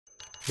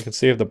You can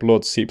see if the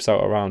blood seeps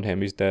out around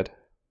him, he's dead.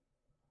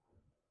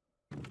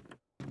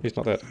 He's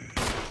not dead.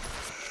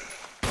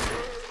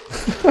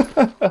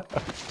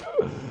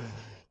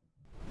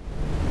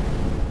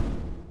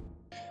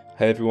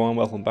 Hey everyone,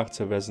 welcome back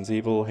to Resident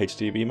Evil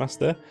HD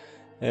Remaster.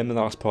 In the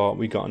last part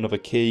we got another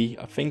key.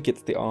 I think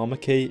it's the armor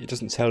key. It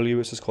doesn't tell you,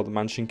 it's just called the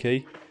mansion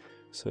key.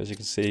 So as you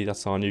can see,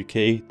 that's our new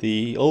key.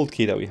 The old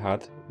key that we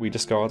had, we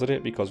discarded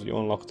it because we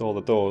unlocked all the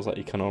doors that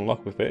you can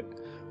unlock with it.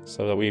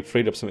 So that we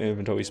freed up some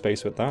inventory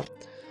space with that.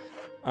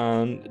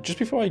 And just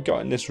before I got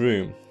in this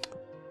room,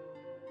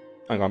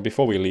 hang on,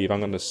 before we leave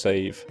I'm going to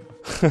save.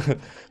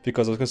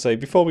 Because I was going to say,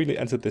 before we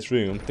entered this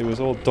room, there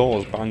was all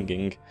doors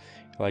banging.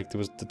 Like there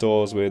was the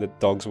doors where the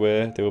dogs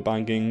were, they were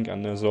banging,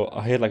 and there was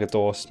I heard like a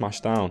door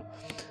smash down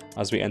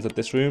as we entered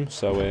this room.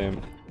 So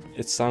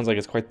it sounds like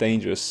it's quite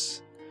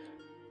dangerous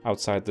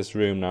outside this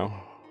room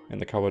now in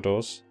the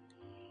corridors.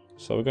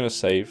 So we're going to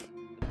save.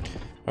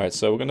 Alright,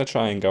 so we're going to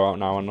try and go out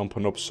now and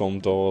open up some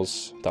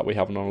doors that we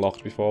haven't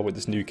unlocked before with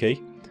this new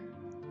key.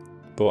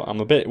 But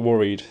I'm a bit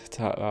worried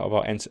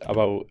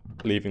about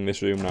leaving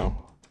this room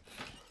now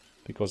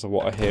because of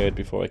what I heard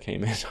before I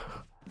came in. It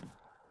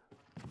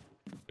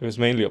was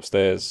mainly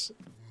upstairs.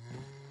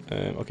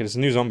 Okay, there's a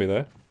new zombie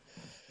there.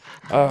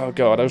 Oh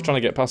god, I was trying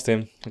to get past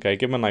him. Okay,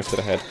 give him a knife to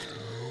the head.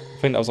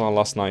 I think that was our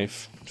last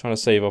knife. I'm trying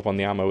to save up on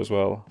the ammo as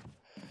well.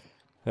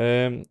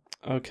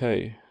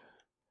 Okay.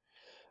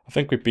 I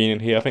think we've been in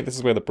here. I think this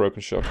is where the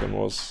broken shotgun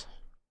was.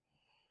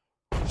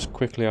 Just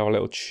quickly have a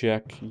little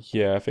check.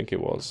 Yeah, I think it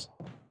was.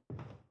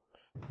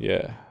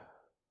 Yeah.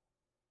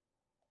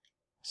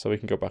 So we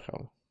can go back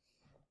out.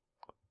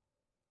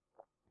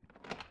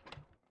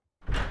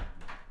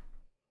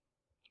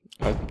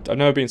 I've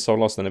never been so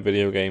lost in a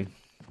video game.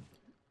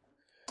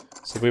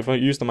 So we've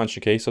used the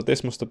mansion key, so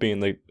this must have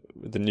been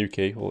the new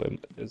key. Well,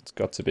 it's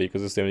got to be,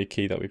 because it's the only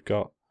key that we've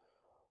got.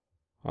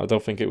 I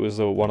don't think it was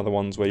one of the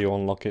ones where you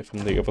unlock it from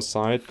the other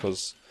side,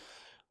 because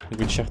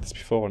we checked this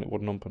before and it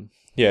wouldn't open.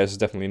 Yeah, this is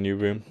definitely a new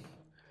room.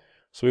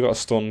 So we've got a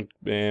stun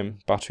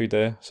battery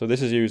there. So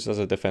this is used as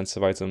a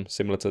defensive item,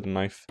 similar to the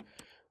knife.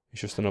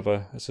 It's just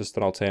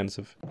an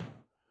alternative.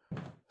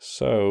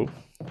 So,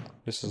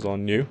 this is all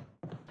new.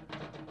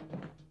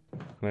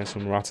 There's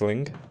some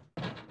rattling.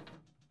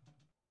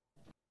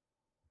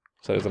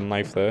 So there's a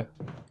knife there.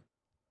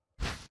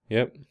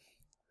 Yep.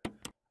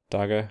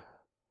 Dagger.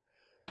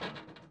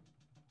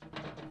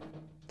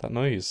 That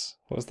noise.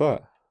 What was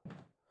that?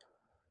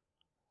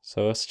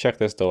 So let's check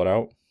this door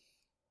out.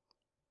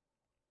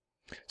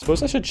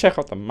 Suppose I should check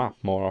out the map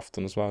more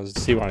often as well, to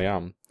see where I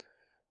am.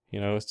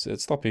 You know, it's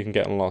stop you from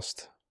getting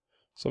lost.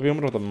 So if you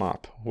open up the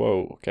map.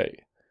 Whoa,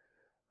 okay.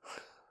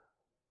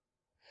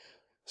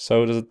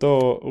 So there's a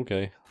door,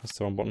 okay, that's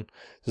the wrong button.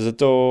 There's a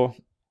door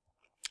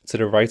to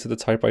the right of the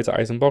typewriter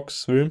item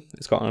box room.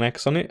 It's got an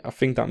X on it. I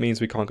think that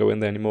means we can't go in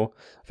there anymore.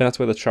 I think that's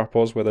where the trap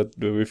was, where the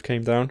roof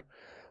came down.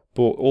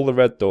 But all the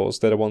red doors,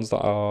 they're the ones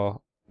that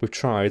we've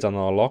tried and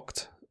are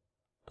locked.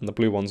 And the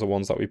blue ones are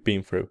ones that we've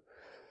been through.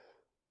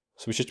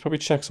 So we should probably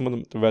check some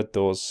of the red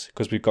doors,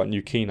 because we've got a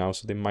new key now,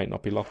 so they might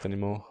not be locked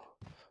anymore.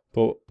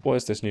 But what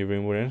is this new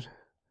room we're in?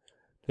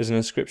 There's an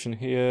inscription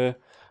here.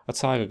 A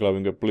tiger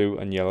glowing with blue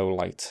and yellow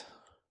light.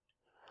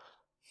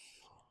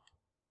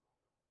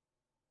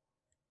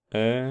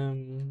 I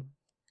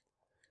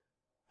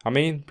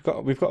mean,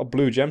 we've got a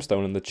blue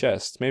gemstone in the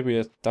chest.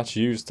 Maybe that's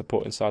used to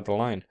put inside the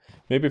line.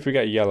 Maybe if we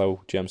get a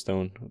yellow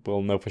gemstone,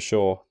 we'll know for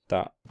sure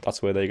that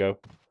that's where they go.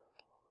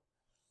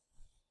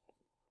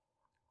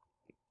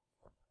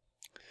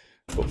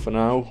 But for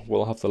now,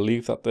 we'll have to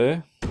leave that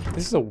there.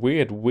 This is a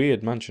weird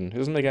mansion. It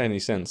doesn't make any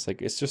sense.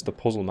 Like, it's just a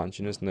puzzle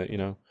mansion, isn't it? You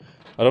know,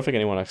 I don't think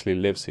anyone actually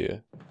lives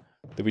here.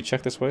 Did we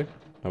check this way?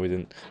 No, we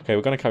didn't. Okay,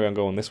 we're gonna carry on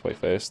going this way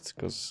first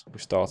because we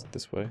started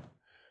this way.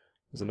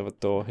 There's another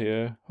door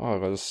here. Oh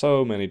god, there's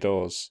so many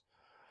doors.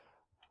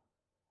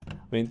 I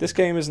mean, this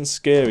game isn't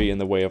scary in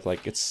the way of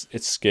like it's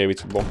scary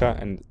to look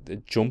at and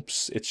it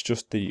jumps. It's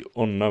just the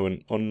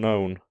unknown.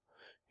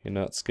 You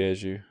know, that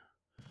scares you.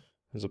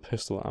 There's a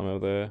pistol ammo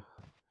there.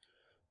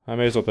 I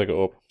may as well pick it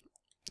up.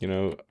 You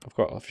know, I've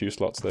got a few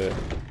slots there.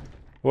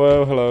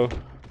 Whoa, hello.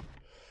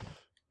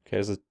 Okay,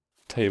 there's a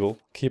table.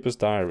 Keeper's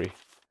diary.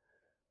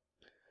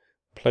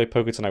 Play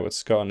poker tonight with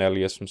Scott and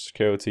Elias from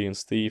security and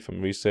Steve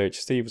from research.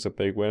 Steve was a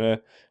big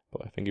winner,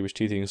 but I think he was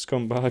cheating a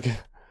scumbag.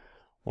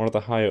 One of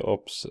the higher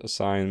ups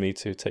assigned me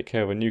to take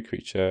care of a new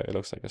creature. It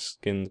looks like a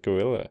skinned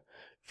gorilla.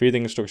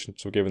 Feeding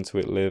instructions were given to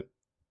it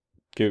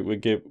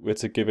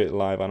to give it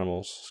live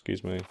animals.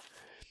 Excuse me.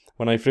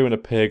 When I threw in a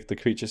pig, the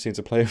creature seemed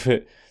to play with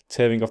it,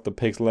 tearing off the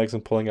pig's legs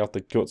and pulling out the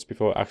guts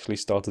before it actually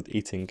started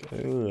eating.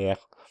 Ugh.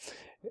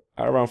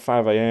 At around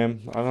 5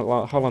 AM.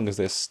 How long is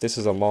this? This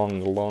is a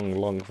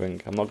long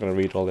thing. I'm not going to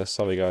read all this.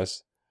 Sorry,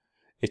 guys.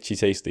 Itchy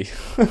tasty.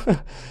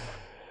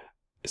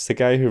 It's the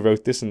guy who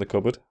wrote this in the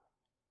cupboard.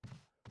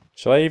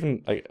 Shall I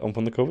even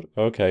open the cupboard?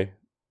 Okay.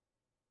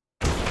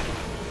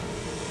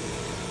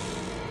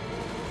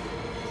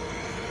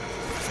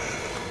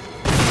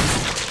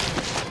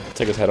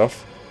 Take his head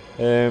off.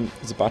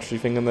 There's a battery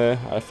thing in there.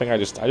 I think I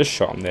just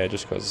shot him there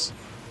just because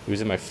He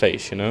was in my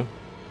face, you know?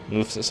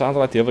 And it sounded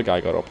like the other guy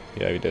got up.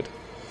 Yeah, he did.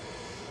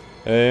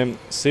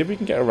 See if we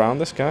can get around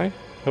this guy.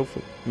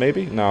 Hopefully.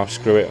 Maybe? No,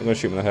 screw it. I'm going to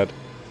shoot him in the head.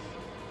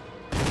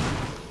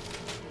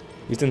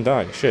 He didn't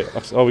die. Shit.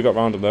 Oh, we got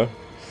around him, though.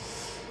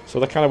 So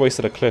that kind of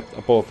wasted a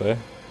bullet there.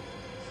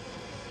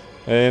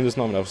 There's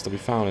nothing else to be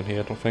found in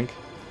here, I don't think.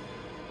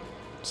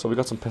 So we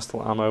got some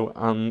pistol ammo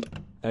and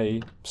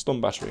a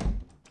stun battery.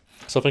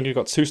 So I think we've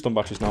got 2 stun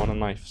batteries now and a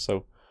knife.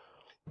 So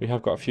we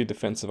have got a few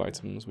defensive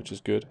items, which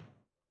is good.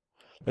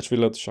 Let's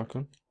reload the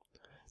shotgun.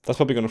 That's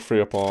probably going to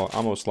free up our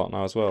ammo slot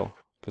now as well,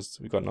 because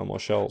we've got no more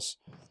shells.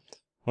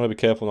 I want to be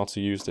careful not to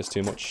use this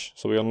too much.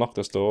 So we unlock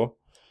this door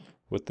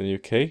with the new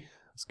key.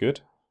 That's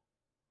good.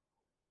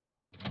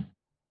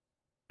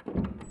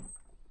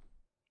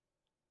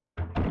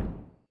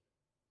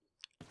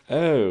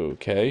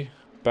 Okay,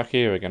 back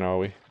here again, are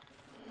we?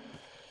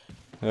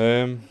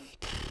 Trying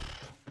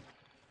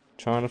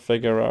to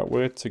figure out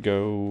where to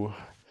go.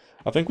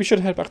 I think we should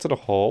head back to the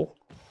hall,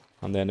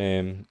 and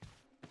then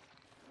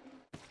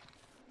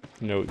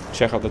you know,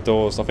 check out the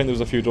doors. I think there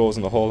was a few doors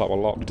in the hall that were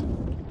locked.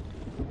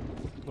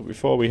 But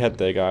before we head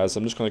there, guys,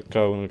 I'm just going to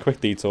go on a quick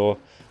detour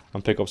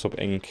and pick up some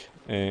ink,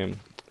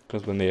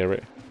 because we're near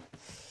it.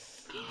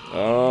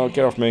 Oh,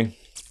 get off me.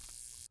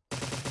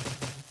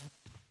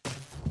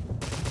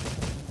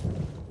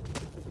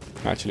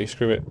 Actually,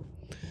 screw it.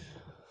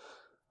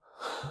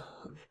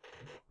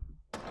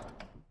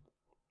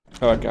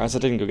 Alright guys, I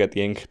didn't go get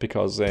the ink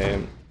because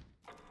I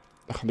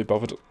can't be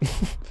bothered.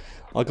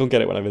 I'll go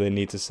get it whenever they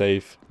need to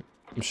save.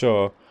 I'm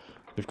sure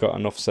we've got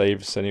enough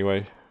saves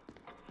anyway.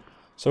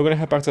 So we're going to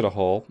head back to the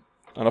hall.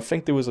 And I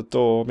think there was a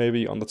door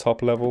maybe on the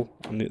top level.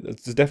 And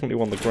there's definitely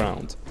one on the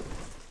ground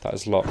that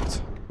is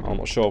locked. I'm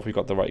not sure if we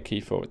got the right key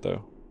for it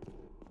though.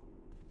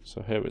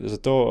 So here, there's a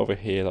door over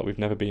here that we've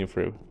never been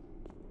through.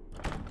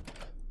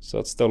 So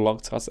it's still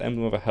locked. That's the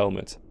emblem of a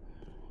helmet.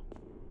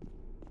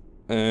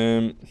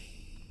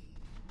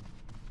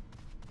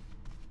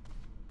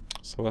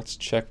 So let's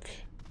check.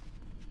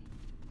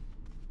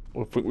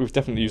 We've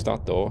definitely used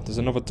that door. There's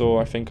another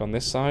door, I think, on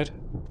this side.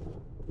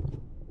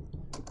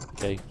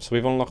 Okay, so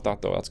we've unlocked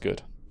that door. That's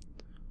good.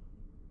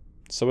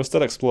 So we're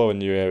still exploring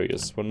new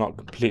areas. We're not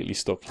completely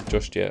stuck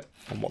just yet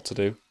on what to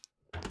do.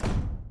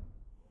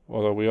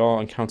 Although we are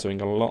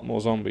encountering a lot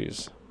more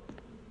zombies.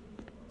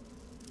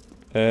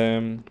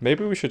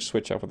 Maybe we should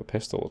switch out for the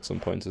pistol at some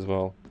point as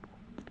well.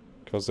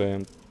 Because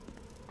this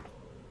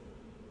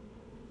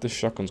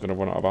shotgun's going to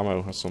run out of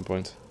ammo at some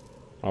point.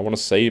 I want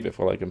to save it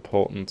for like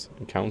important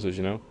encounters,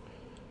 you know.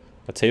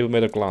 A table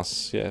made of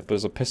glass, yeah, but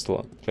there's a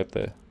pistol clip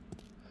there.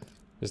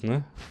 Isn't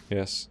there?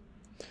 Yes.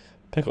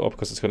 Pick it up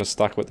because it's going to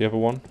stack with the other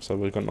one, so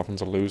we've got nothing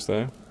to lose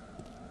there.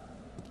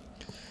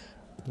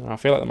 I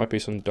feel like there might be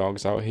some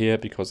dogs out here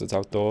because it's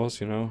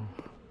outdoors, you know.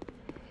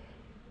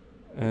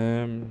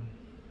 Can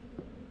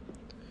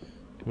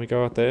we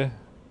go out there?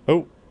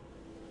 Oh!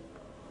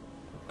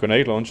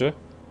 Grenade launcher.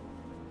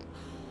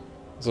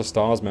 There's a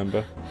STARS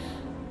member.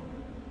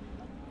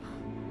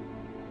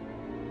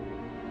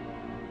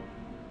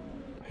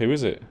 Who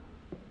is it?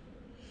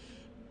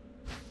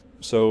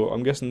 So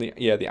I'm guessing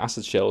the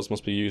acid shells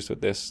must be used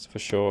with this for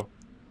sure.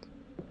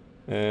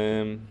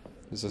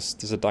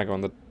 There's a dagger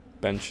on the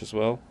bench as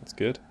well. That's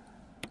good.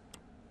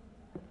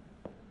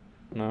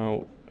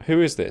 Now,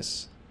 who is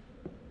this?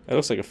 It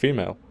looks like a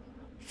female.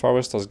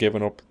 Forrest has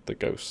given up the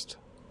ghost.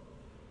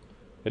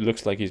 It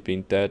looks like he's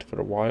been dead for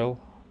a while.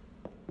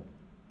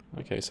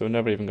 Okay, so we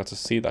never even got to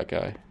see that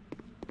guy.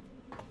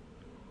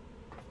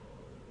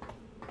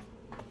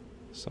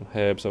 Some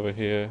herbs over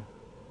here.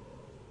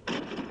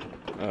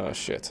 Oh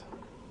shit.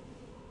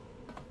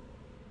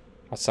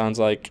 That sounds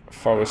like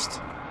Forrest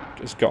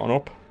has gotten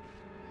up.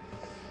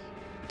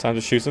 Time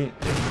to shoot him.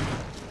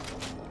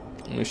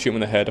 I'm gonna shoot him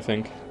in the head, I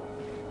think.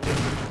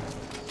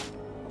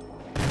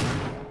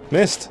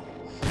 Missed!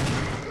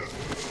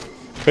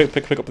 Quick,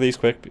 pick up these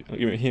quick.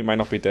 He might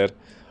not be dead.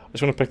 I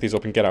just want to pick these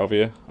up and get out of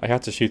here. I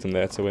had to shoot him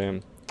there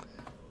to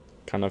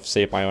kind of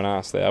save my own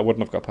ass there. I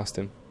wouldn't have got past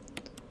him.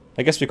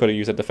 I guess we could have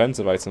used a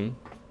defensive item.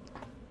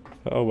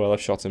 But oh well,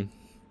 I've shot him.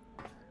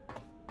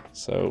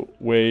 So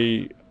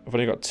I've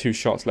only got 2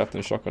 shots left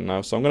in the shotgun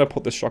now. So I'm going to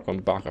put this shotgun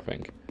back, I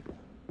think.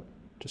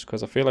 Just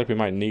because I feel like we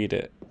might need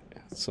it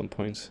at some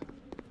point.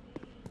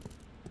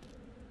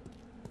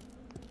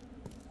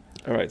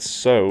 Alright,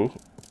 so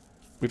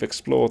we've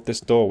explored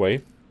this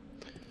doorway.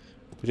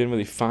 We didn't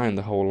really find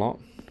the whole lot.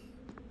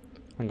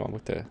 Hang on,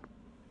 look there.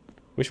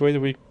 Which way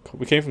did we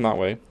came from that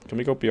way. Can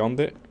we go beyond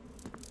it?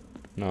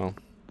 No.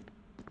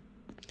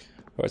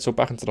 Alright, so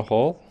back into the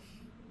hall.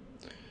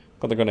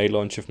 Got the grenade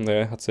launcher from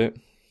there, that's it.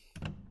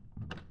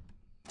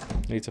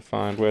 Need to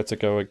find where to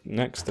go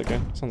next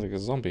again. Sounds like a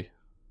zombie.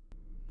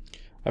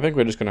 I think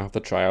we're just gonna have to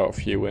try out a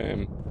few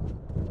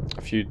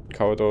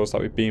corridors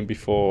that we've been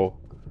before,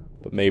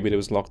 but maybe there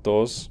was locked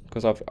doors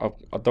because I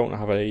don't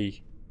have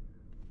a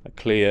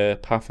clear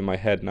path in my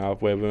head now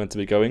of where we're meant to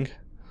be going.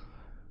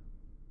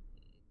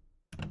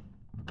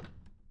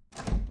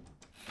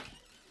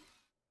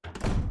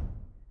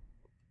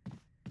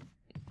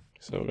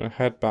 So we're gonna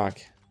head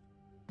back.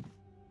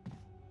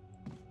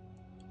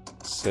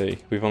 see.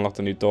 We've unlocked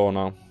a new door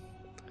now.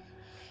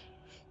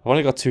 I've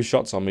only got 2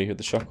 shots on me with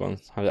the shotgun.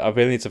 I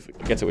really need to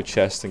get to a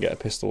chest and get a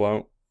pistol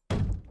out.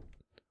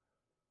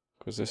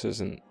 Because this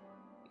isn't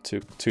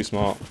too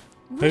smart.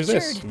 Richard. Who's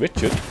this?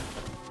 Richard?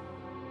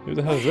 Who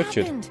the hell is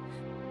Richard? Happened?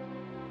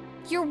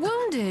 You're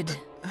wounded.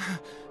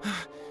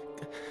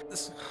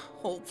 This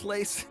whole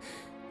place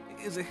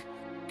is a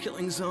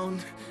killing zone.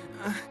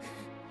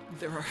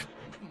 There are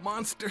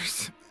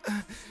monsters.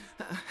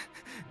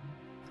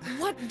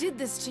 What did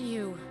this to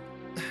you?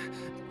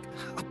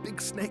 A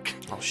big snake.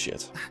 Oh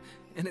shit.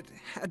 And it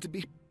had to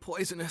be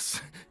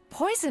poisonous.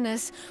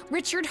 Poisonous?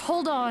 Richard,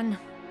 hold on.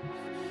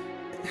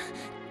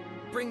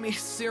 Bring me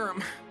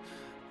serum.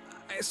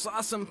 I saw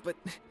some, but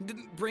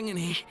didn't bring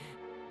any.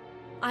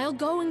 I'll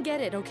go and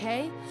get it,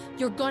 okay?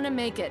 You're gonna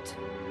make it.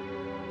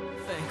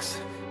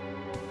 Thanks.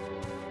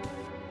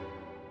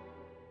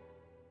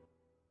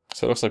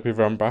 So it looks like we've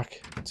run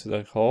back to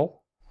the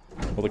hall.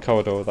 Or the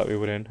corridor that we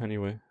were in,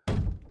 anyway.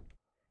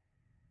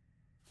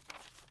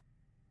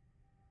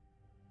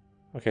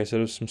 Okay, so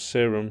there's some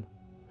serum.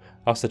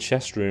 That's the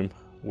chest room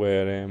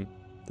where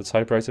the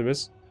typewriter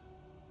is.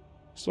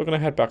 So we're gonna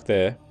head back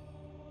there.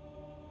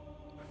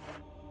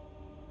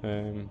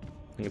 I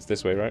think it's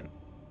this way, right?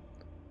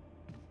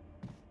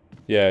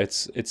 Yeah,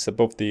 it's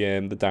above the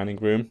dining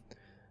room,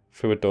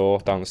 through a door,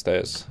 down the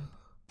stairs.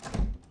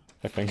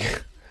 I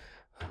think.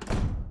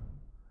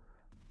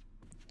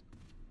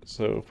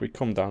 So if we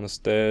come down the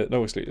stairs,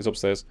 no, it's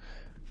upstairs.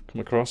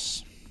 Come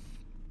across.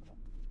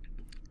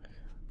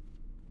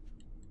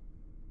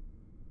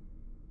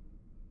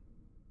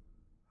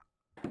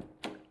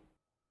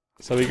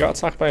 So we got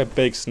attacked by a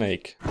big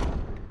snake.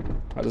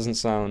 That doesn't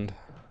sound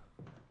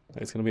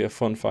like it's gonna be a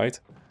fun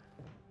fight.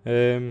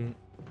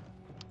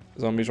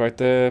 Zombies right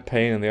there,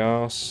 pain in the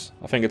arse.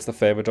 I think it's the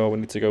further door we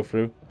need to go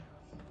through.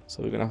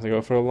 So we're gonna have to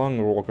go for a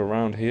long walk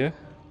around here.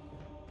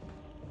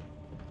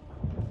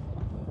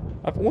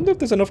 I wonder if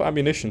there's enough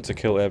ammunition to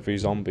kill every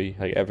zombie,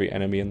 like every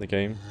enemy in the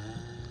game.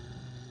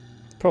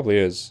 Probably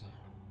is.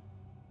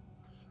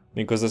 I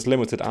mean, because there's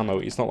limited ammo.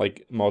 It's not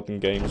like modern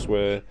games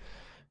where,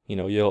 you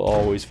know, you'll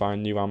always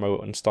find new ammo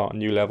and start a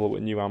new level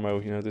with new ammo.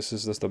 You know, this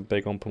is just a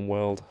big open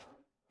world.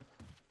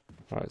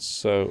 Right,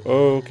 so,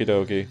 okie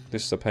dokie.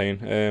 This is a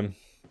pain.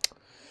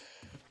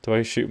 Do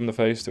I shoot him in the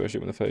face? Do I shoot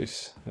him in the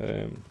face?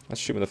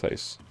 Let's shoot him in the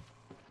face.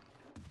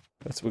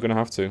 We're gonna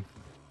have to.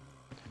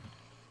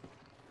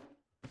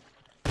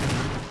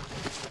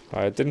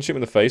 I didn't shoot him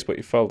in the face, but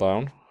he fell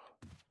down.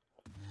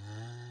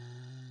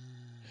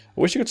 I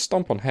wish you could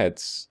stomp on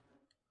heads.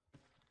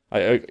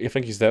 I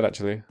think he's dead,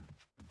 actually.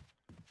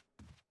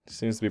 He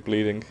seems to be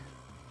bleeding.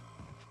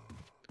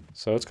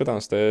 So let's go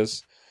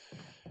downstairs.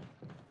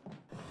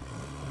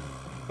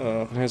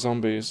 I can hear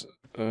zombies.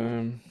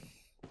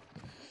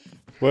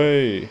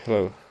 Wait,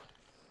 hello.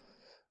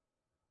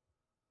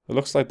 It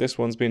looks like this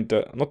one's been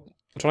I'm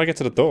trying to get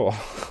to the door.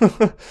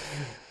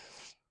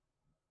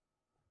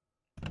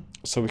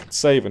 So we can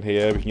save in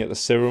here, we can get the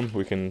serum,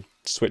 we can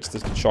switch the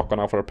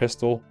shotgun out for a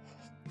pistol.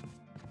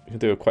 We can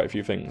do quite a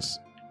few things.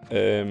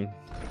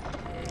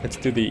 Let's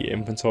do the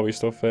inventory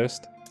stuff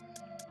first.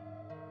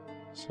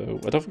 So,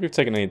 I don't think we've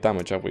taken any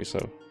damage, have we?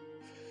 So,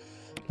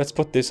 let's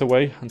put this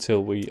away until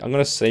I'm going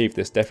to save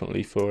this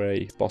definitely for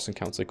a boss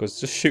encounter, because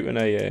just shooting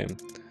a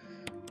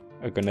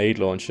grenade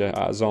launcher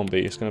at a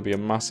zombie is going to be a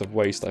massive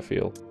waste, I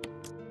feel.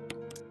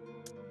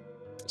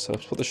 So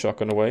let's put the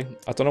shotgun away.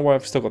 I don't know why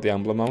I've still got the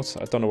emblem out.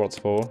 I don't know what it's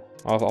for.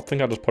 I think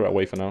I'll just put it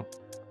away for now.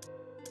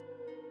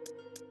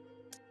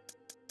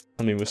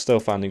 I mean, we're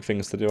still finding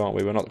things to do, aren't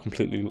we? We're not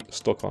completely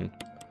stuck on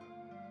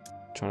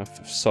trying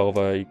to solve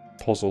a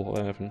puzzle or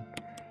anything.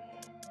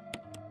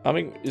 I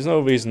mean, there's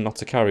no reason not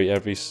to carry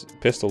every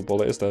pistol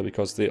bullet, is there?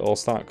 Because they all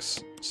stacks.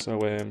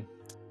 So, I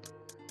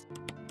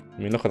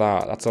mean, look at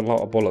that. That's a lot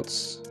of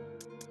bullets.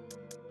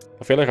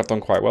 I feel like I've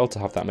done quite well to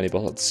have that many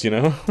bullets, you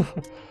know?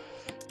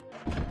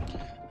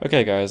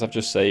 Okay guys, I've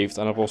just saved,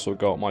 and I've also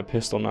got my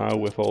pistol now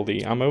with all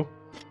the ammo.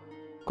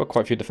 Got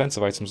quite a few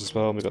defensive items as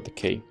well, and we got the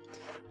key.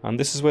 And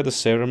this is where the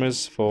serum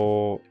is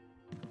for...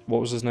 What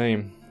was his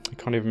name? I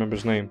can't even remember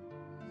his name.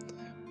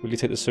 Will you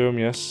take the serum?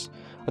 Yes.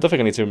 I don't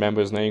think I need to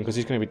remember his name, because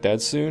he's going to be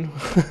dead soon.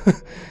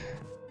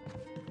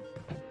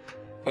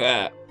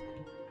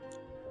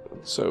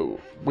 So,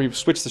 we've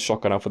switched the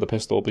shotgun out for the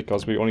pistol,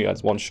 because we only had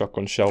one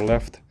shotgun shell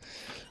left.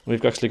 And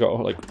we've actually got,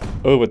 like,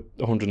 over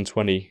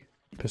 120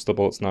 pistol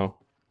bullets now.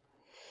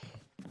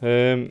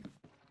 I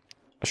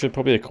should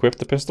probably equip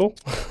the pistol.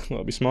 That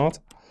would be smart.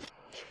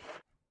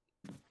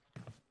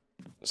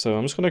 So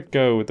I'm just gonna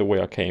go the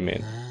way I came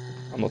in.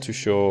 I'm not too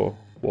sure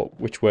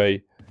which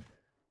way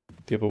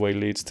the other way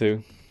leads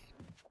to,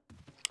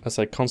 as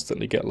I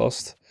constantly get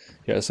lost.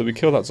 Yeah, so we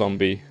kill that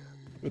zombie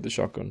with the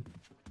shotgun.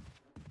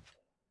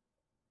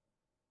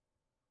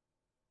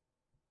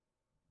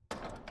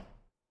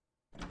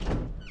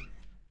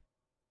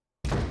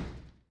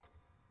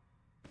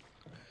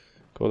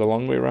 Go the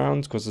long way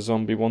around, because the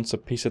zombie wants a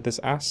piece of this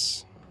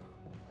ass.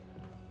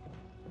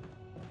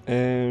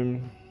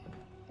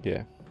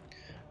 Yeah.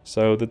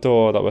 So the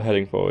door that we're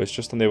heading for is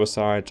just on the other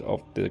side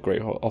of the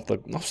Great Hall.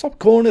 Oh, stop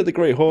calling it the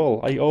Great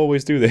Hall. I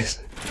always do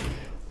this.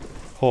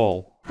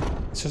 Hall.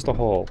 It's just a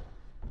hall.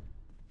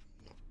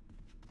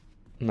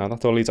 No, that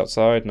door leads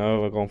outside.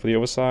 No, we're going for the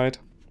other side.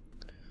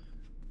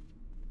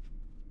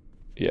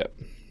 Yep.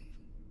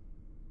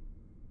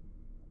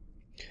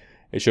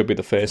 It should be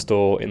the first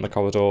door in the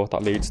corridor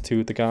that leads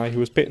to the guy who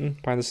was bitten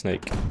by the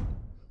snake.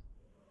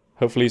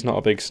 Hopefully he's not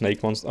a big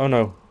snake monster. Oh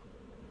no.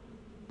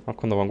 I've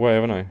gone the wrong way,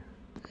 haven't I?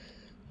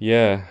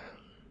 Yeah.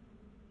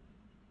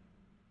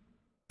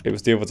 It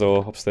was the other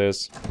door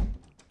upstairs.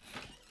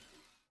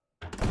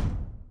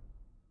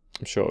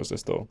 I'm sure it was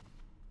this door.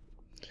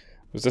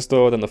 It was this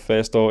door, then the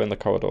first door in the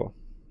corridor.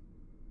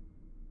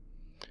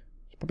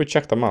 Should probably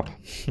check the map.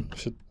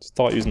 Should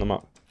start using the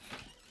map.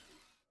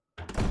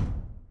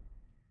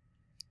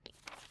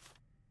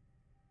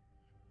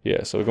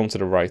 Yeah, so we're going to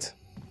the right.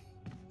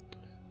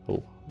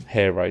 Oh,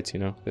 hair right, you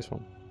know, this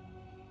one.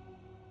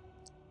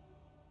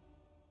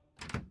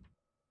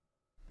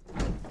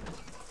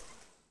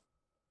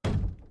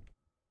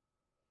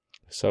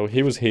 So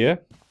he was here.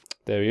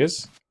 There he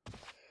is.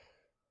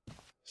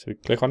 So we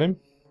click on him.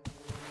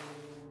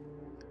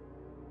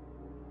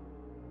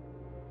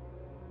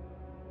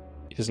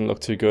 He doesn't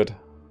look too good.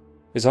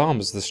 His arm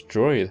is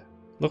destroyed.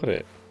 Look at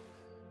it.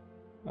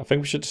 I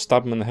think we should just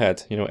stab him in the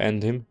head, you know,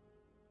 end him.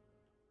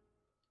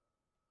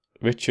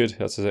 Richard,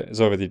 that's it, is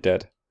already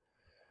dead.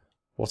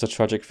 What a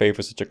tragic fate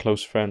for such a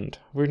close friend.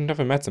 We've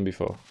never met him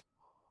before.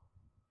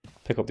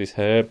 Pick up these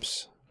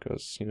herbs,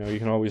 because, you know, you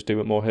can always do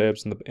with more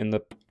herbs in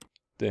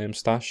the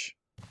stash.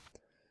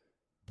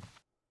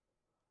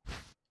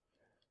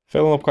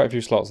 Filling up quite a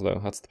few slots though,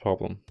 that's the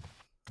problem.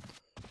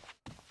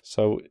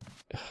 So,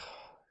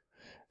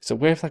 is it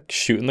worth like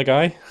shooting the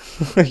guy?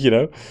 You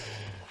know?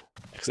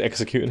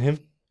 Executing him?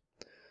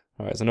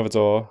 Alright, there's another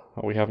door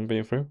that we haven't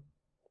been through.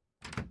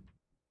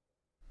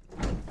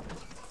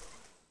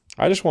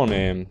 I just want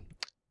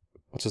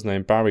what's his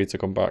name? Barry to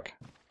come back.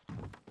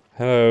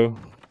 Hello.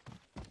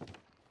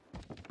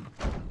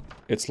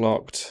 It's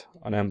locked.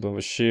 An emblem of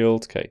a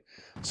shield. Okay.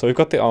 So we've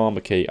got the armor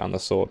key and the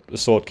sword. The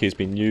sword key's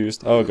been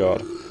used. Oh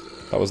god.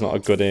 That was not a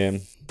good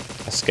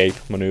escape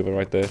maneuver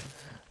right there.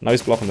 Now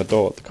he's blocking the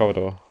door, the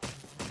corridor.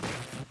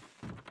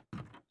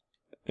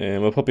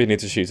 We'll probably need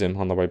to shoot him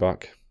on the way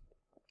back.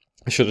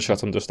 I should have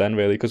shot him just then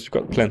really, because we've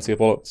got plenty of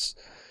bullets.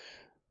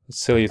 It's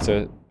silly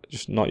to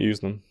just not use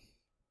them.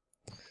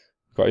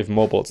 We've got even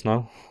more bullets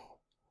now.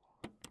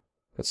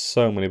 Got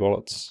so many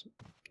bullets.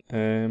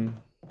 Right,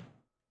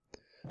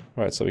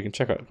 so we can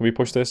check out. Can we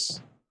push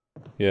this?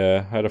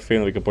 Yeah, I had a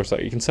feeling we could push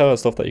that. You can tell the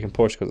stuff that you can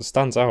push because it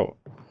stands out.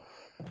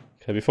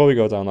 Okay, before we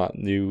go down that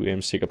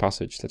new secret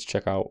passage, let's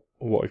check out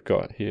what we've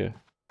got here.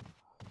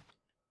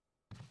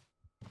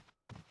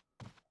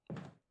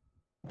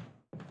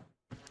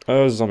 Oh,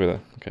 there's a zombie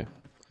there. Okay.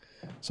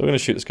 So we're going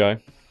to shoot this guy.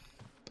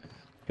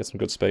 Get some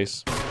good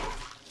space.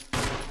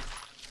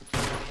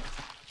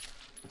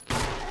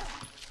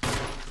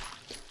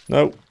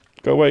 No!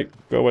 Go away!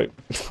 Go away!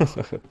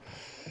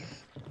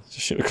 Just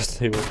shoot across the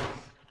table.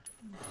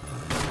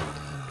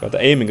 God,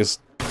 the aiming is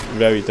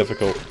very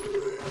difficult.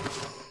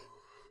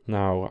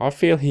 Now, I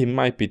feel he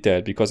might be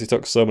dead because he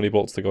took so many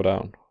bullets to go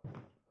down.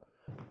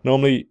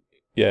 Normally,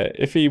 yeah,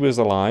 if he was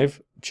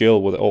alive,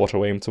 Jill would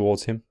auto-aim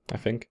towards him, I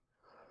think.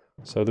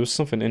 So there was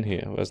something in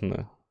here, wasn't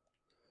there?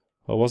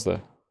 Or was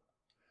there?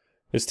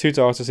 It's too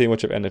dark to see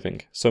much of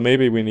anything, so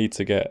maybe we need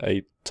to get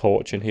a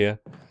torch in here.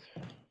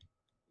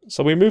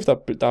 So we moved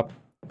that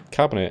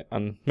cabinet,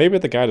 and maybe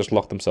the guy just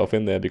locked himself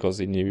in there because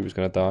he knew he was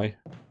going to die.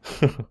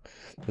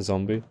 The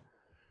zombie.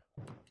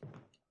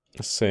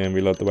 Let's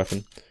reload the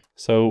weapon.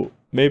 So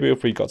maybe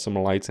if we got some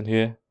light in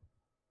here.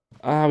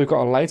 Ah, we've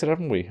got a lighter,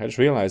 haven't we? I just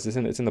realised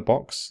it's in the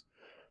box.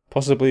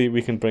 Possibly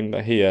we can bring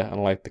that here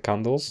and light the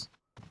candles.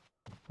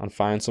 And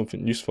find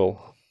something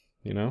useful,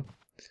 you know?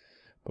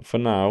 But for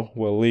now,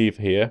 we'll leave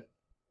here.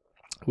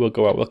 We'll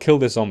go out, we'll kill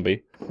this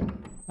zombie.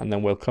 And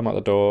then we'll come out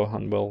the door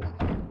and we'll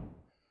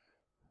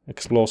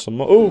explore some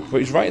more. Oh, but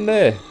he's right in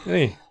there,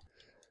 isn't he?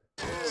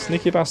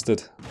 Sneaky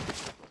bastard.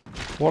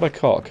 What a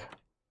cock.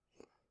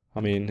 I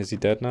mean, is he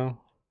dead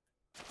now?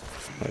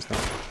 No, he's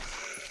not.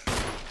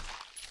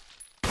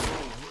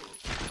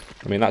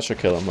 I mean, that should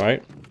kill him,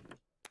 right?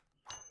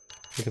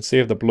 You can see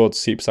if the blood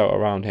seeps out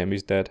around him,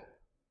 he's dead.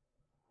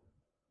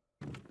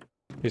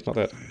 He's not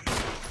dead.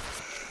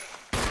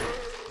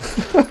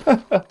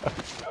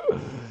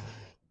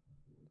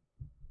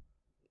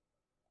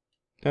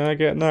 I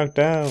get knocked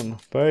down,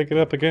 but I get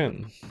up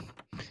again.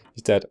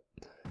 He's dead.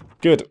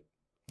 Good.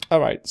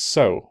 Alright,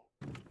 so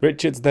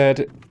Richard's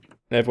dead.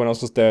 Everyone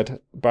else is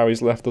dead.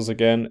 Barry's left us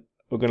again.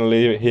 We're going to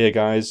leave it here,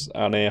 guys,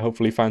 and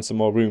hopefully find some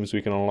more rooms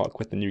we can unlock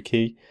with the new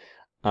key.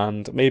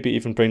 And maybe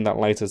even bring that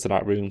lighter to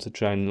that room to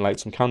try and light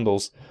some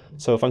candles.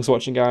 So thanks for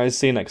watching, guys.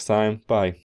 See you next time. Bye.